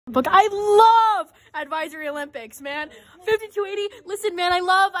But I love Advisory Olympics, man. 5280. Listen, man, I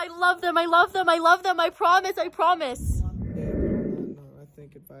love them. I love them. I promise. Yeah, I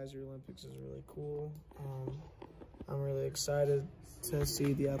think Advisory Olympics is really cool. I'm really excited to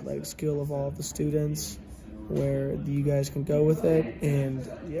see the athletic skill of all of the students, where you guys can go with it, and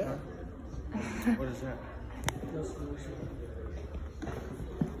yeah. What is that?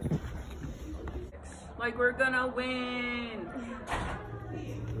 Like we're gonna win.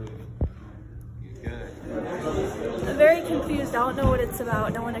 I'm very confused. I don't know what it's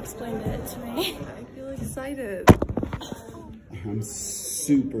about. No one explained it to me. I feel excited. I'm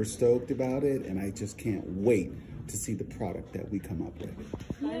super stoked about it, and I just can't wait to see the product that we come up with.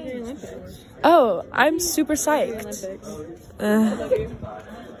 Oh, I'm super psyched.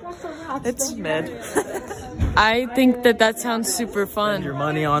 It's mid. I think that sounds super fun. Your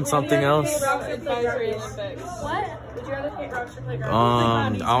money on something else? I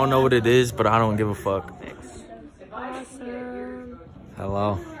don't know what it is, but I don't give a fuck. Awesome.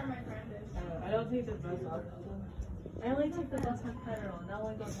 Hello. I don't take the bus off. I only took the bus on Federal, and that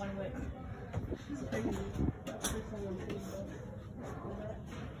only goes one way.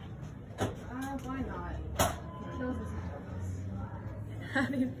 Why not? How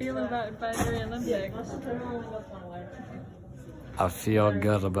do you feel about Advisory Olympics? I feel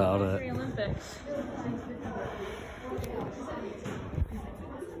good about Advisory it. Olympics.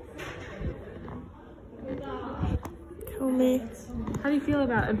 Tell me. How do you feel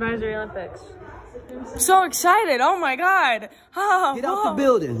about Advisory Olympics? So excited! Oh my god! Oh, Get out the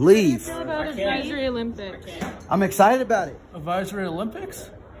building. Leave. How do you feel about Advisory Olympics? I'm excited about it. Advisory Olympics?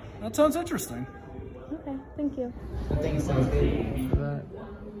 That sounds interesting. Okay, thank you.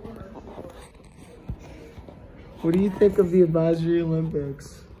 What do you think of the Advisory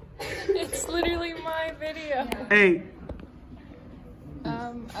Olympics? It's literally my video. Hey.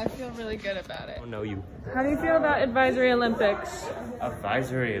 I feel really good about it. I don't know you. How do you feel about Advisory Olympics?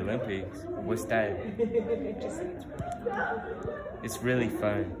 Advisory Olympics? What's that? It's really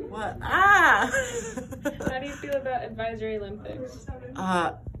fun. What? Ah! How do you feel about Advisory Olympics?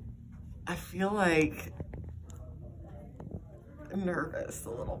 I feel like nervous a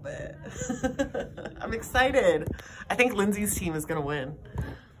little bit. I'm excited. I think Lindsay's team is gonna win.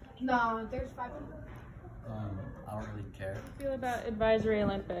 No, there's 5. I don't really care. How do you feel about Advisory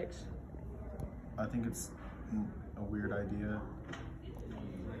Olympics? I think it's a weird idea.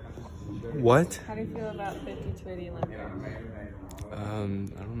 What? How do you feel about 5280 Olympics? I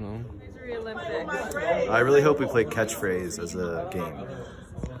don't know. Advisory Olympics. I really hope we play catchphrase as a game.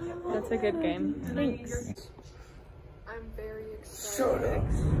 That's a good game. Thanks. I'm very excited.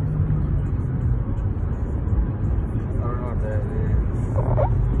 I don't know what that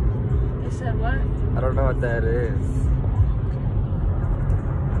You said what? is. I don't know what that is.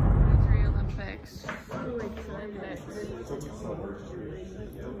 Advisory Olympics. Olympics.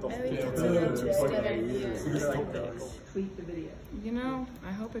 I think it's an interesting idea. You know,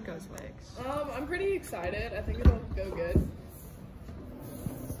 I hope it goes Wigs. I'm pretty excited. I think it'll go good.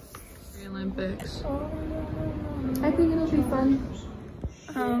 Olympics. I think it'll be fun.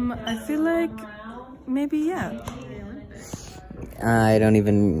 I feel like maybe yeah. I don't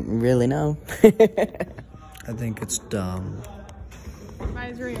even really know. I think it's dumb.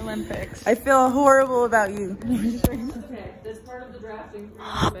 Advisory Olympics. I feel horrible about you. Okay, this part of the drafting for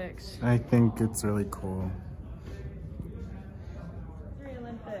Olympics. I think it's really cool.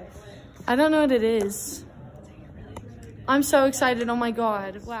 Olympics. I don't know what it is. I'm so excited. Oh my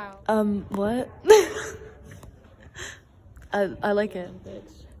god. Wow. What? I like it.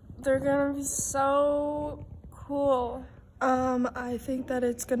 They're gonna be so cool. I think that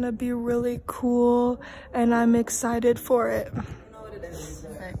it's gonna be really cool and I'm excited for it.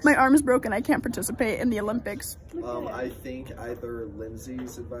 My arm's broken, I can't participate in the Olympics. I think either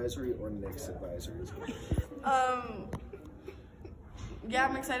Lindsay's advisory or Nick's advisory is good. Yeah,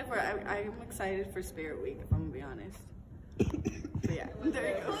 I'm excited for it. I'm excited for Spirit Week, if I'm gonna be honest. So yeah,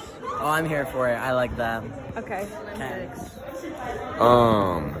 there you go. Oh, I'm here for it. I like that. Okay.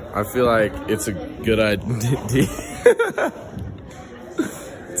 I feel like it's a good idea.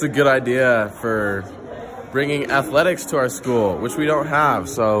 It's a good idea for bringing athletics to our school, which we don't have,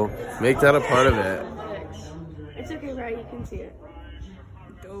 so make that a part of it. It's okay, right? You can see it.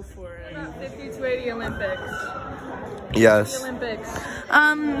 Go for it. 5280 Olympics. Yes. Olympics.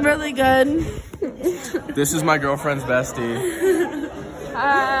 Really good. This is my girlfriend's bestie.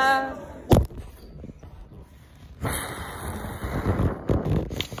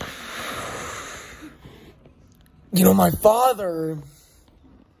 You know, my father,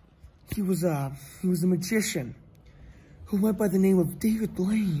 he was a magician who went by the name of David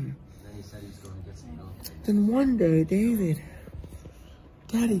Blaine. Then one day,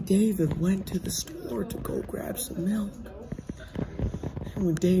 Daddy David went to the store to go grab some milk. And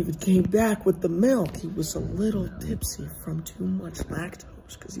when David came back with the milk, he was a little tipsy from too much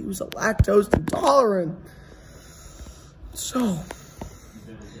lactose, because he was a lactose intolerant. So,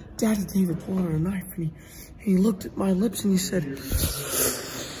 Daddy David pulled out a knife and he looked at my lips and he said,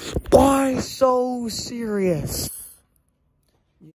 "Why so serious?"